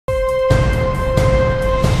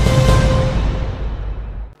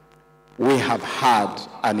we have had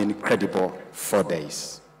an incredible 4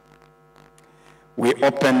 days. We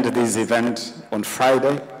opened this event on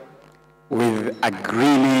Friday with a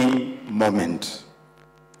grilling moment.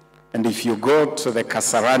 And if you go to the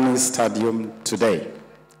Kasarani Stadium today,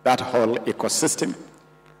 that whole ecosystem,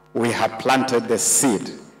 we have planted the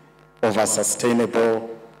seed of a sustainable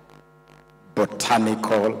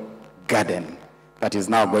botanical garden that is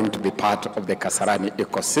now going to be part of the Kasarani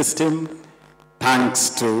ecosystem, thanks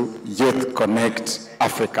to Youth Connekt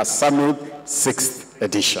Africa Summit 6th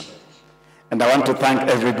edition. And I want to thank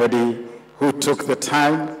everybody who took the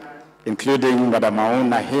time, including Madam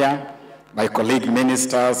Mauna here, my colleague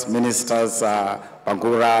ministers, Bangura,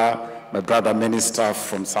 my brother minister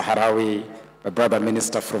from Sahrawi, my brother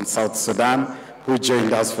minister from South Sudan, who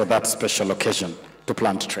joined us for that special occasion to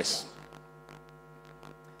plant trees.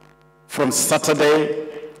 From Saturday,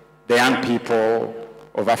 the young people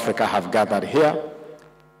of Africa have gathered here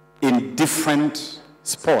in different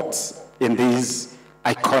sports in this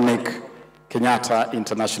iconic Kenyatta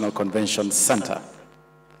International Convention Center.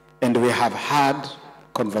 And we have had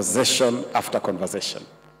conversation after conversation.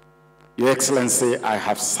 Your Excellency, I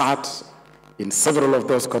have sat in several of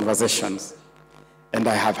those conversations, and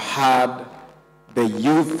I have had the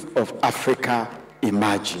youth of Africa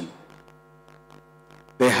imagine.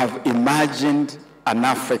 They have imagined an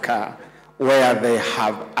Africa where they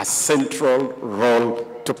have a central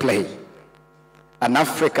role to play. An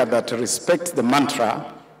Africa that respects the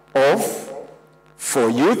mantra of for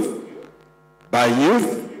youth, by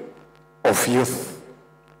youth, of youth,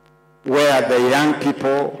 where the young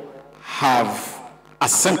people have a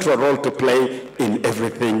central role to play in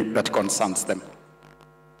everything that concerns them.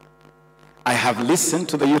 I have listened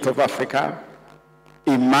to the youth of Africa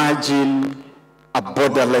imagine a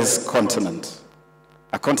borderless continent,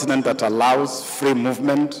 a continent that allows free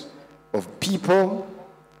movement of people,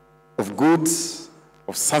 of goods,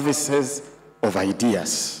 of services, of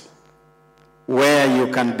ideas, where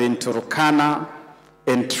you can be in Turkana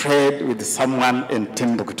and trade with someone in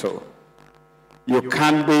Timbuktu. You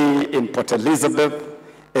can be in Port Elizabeth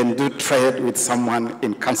and do trade with someone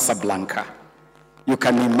in Casablanca. You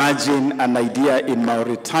can imagine an idea in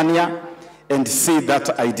Mauritania and see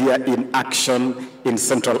that idea in action in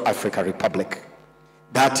Central African Republic.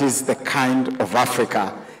 That is the kind of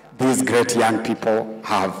Africa these great young people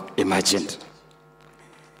have imagined.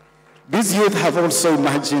 These youth have also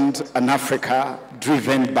imagined an Africa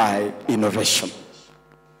driven by innovation.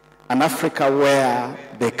 An Africa where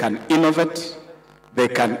they can innovate, they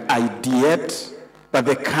can ideate, but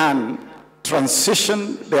they can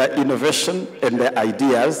transition their innovation and their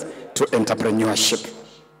ideas to entrepreneurship.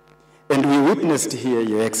 And we witnessed here,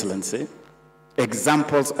 Your Excellency,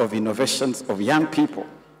 examples of innovations of young people.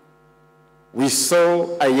 We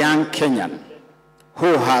saw a young Kenyan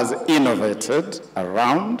who has innovated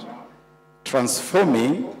around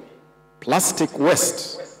transforming plastic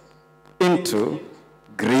waste into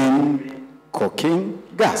green cooking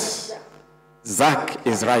gas. Zach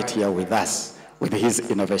is right here with us with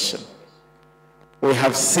his innovation. We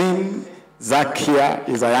have seen Zach here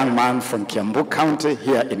is a young man from Kiambu County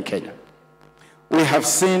here in Kenya. We have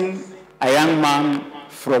seen a young man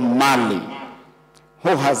from Mali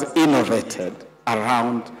who has innovated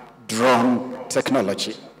around drone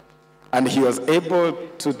technology. And he was able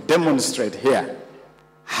to demonstrate here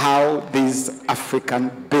how this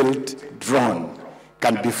African-built drone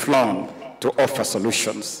can be flown to offer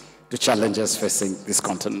solutions to challenges facing this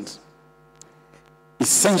continent.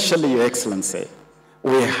 Essentially, Your Excellency,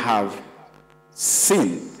 we have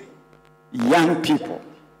seen young people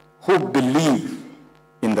who believe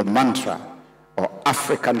in the mantra of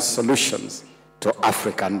African solutions to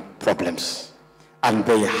African problems. And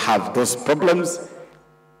they have those problems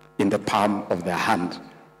in the palm of their hand.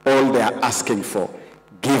 All they are asking for,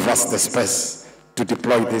 give us the space to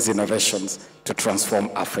deploy these innovations to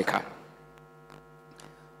transform Africa.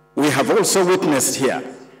 We have also witnessed here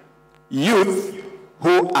youth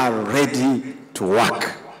who are ready to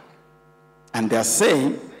work. And they are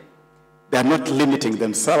saying they are not limiting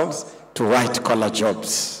themselves to white-collar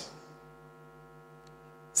jobs.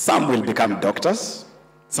 Some will become doctors,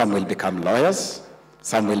 some will become lawyers,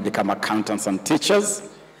 some will become accountants and teachers,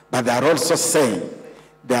 but they are also saying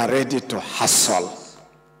they are ready to hustle,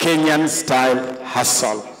 Kenyan-style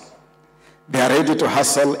hustle. They are ready to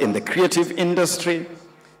hustle in the creative industry,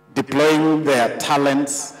 deploying their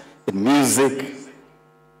talents in music,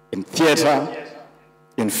 in theater,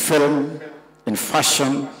 in film, in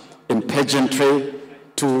fashion, in pageantry,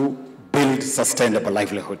 to build sustainable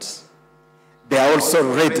livelihoods. They are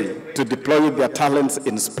also ready to deploy their talents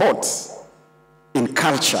in sports, in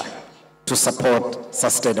culture, to support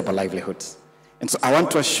sustainable livelihoods. And so I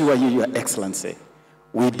want to assure you, Your Excellency,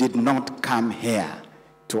 we did not come here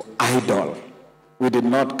to idle. We did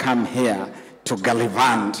not come here to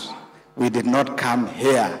gallivant. We did not come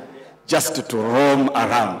here just to roam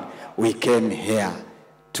around. We came here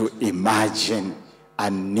to imagine a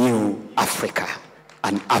new Africa,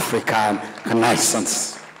 an African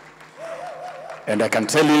Renaissance. And I can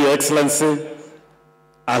tell you, Your Excellency,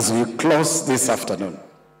 as we close this afternoon,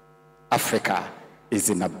 Africa is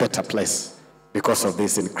in a better place because of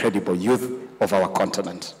this incredible youth of our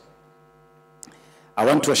continent. I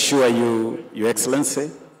want to assure you, Your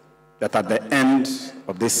Excellency, that at the end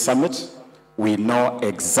of this summit, we know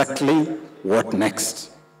exactly what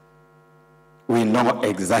next. We know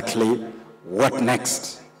exactly what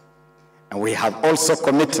next. And we have also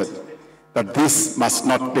committed that this must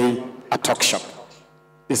not be a talk shop.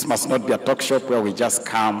 This must not be a talk shop where we just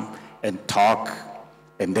come and talk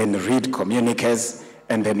and then read communiques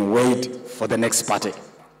and then wait for the next party.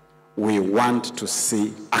 We want to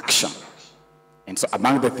see action. And so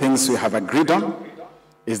among the things we have agreed on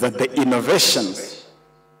is that the innovations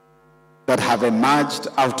that have emerged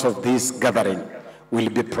out of this gathering will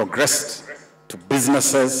be progressed to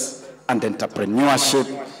businesses and entrepreneurship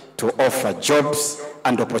to offer jobs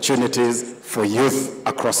and opportunities for youth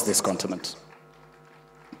across this continent.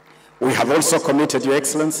 We have also committed, Your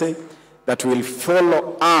Excellency, that we will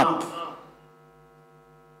follow up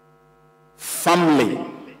firmly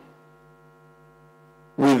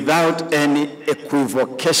without any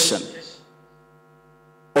equivocation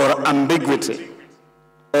or ambiguity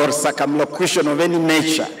or circumlocution of any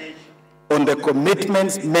nature on the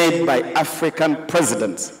commitments made by African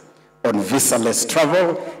presidents on visa-less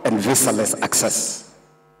travel and visa-less access.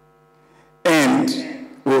 And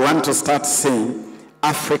we want to start seeing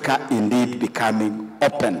Africa indeed becoming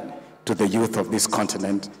open to the youth of this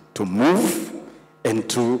continent to move and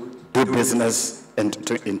to do business and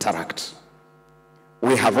to interact.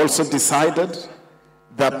 We have also decided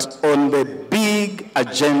that on the big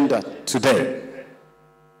agenda today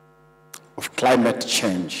of climate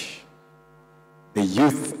change, the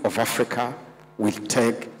youth of Africa will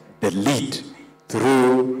take the lead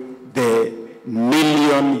through the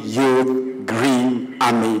Million Youth Green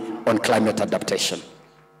Army on Climate Adaptation.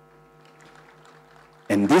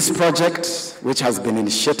 And this project, which has been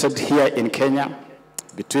initiated here in Kenya,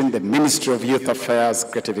 between the Ministry of Youth Affairs,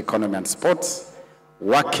 Creative Economy and Sports,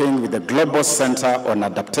 working with the Global Center on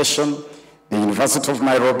Adaptation, the University of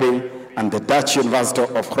Nairobi, and the Dutch University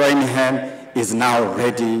of Groningen, is now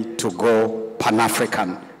ready to go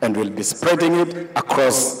Pan-African and will be spreading it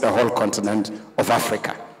across the whole continent of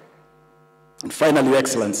Africa. And finally, Your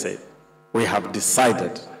Excellency, we have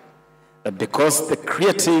decided that because the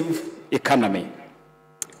creative economy,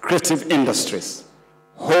 creative industries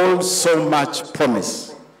hold so much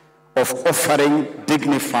promise of offering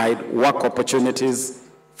dignified work opportunities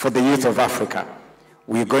for the youth of Africa,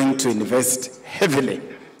 we're going to invest heavily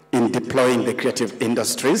in deploying the creative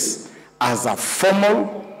industries as a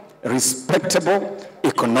formal, respectable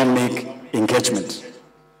economic engagement.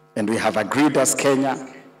 And we have agreed as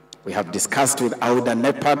Kenya, we have discussed with AUDA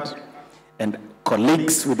NEPAD and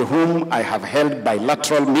colleagues with whom I have held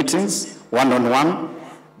bilateral meetings, one-on-one,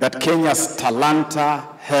 that Kenya's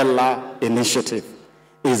Talanta Hela initiative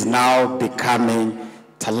is now becoming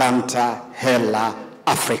Talanta Hela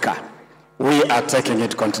Africa. We are taking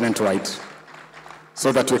it continent-wide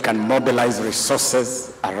so that we can mobilize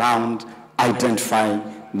resources around identifying,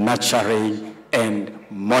 nurturing, and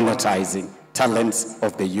monetizing talents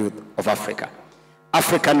of the youth of Africa.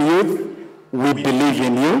 African youth, we believe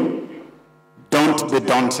in you. Don't be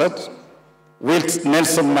daunted.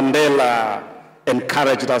 Nelson Mandela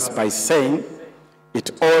encouraged us by saying,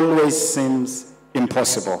 it always seems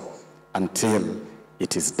impossible until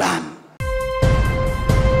it is done.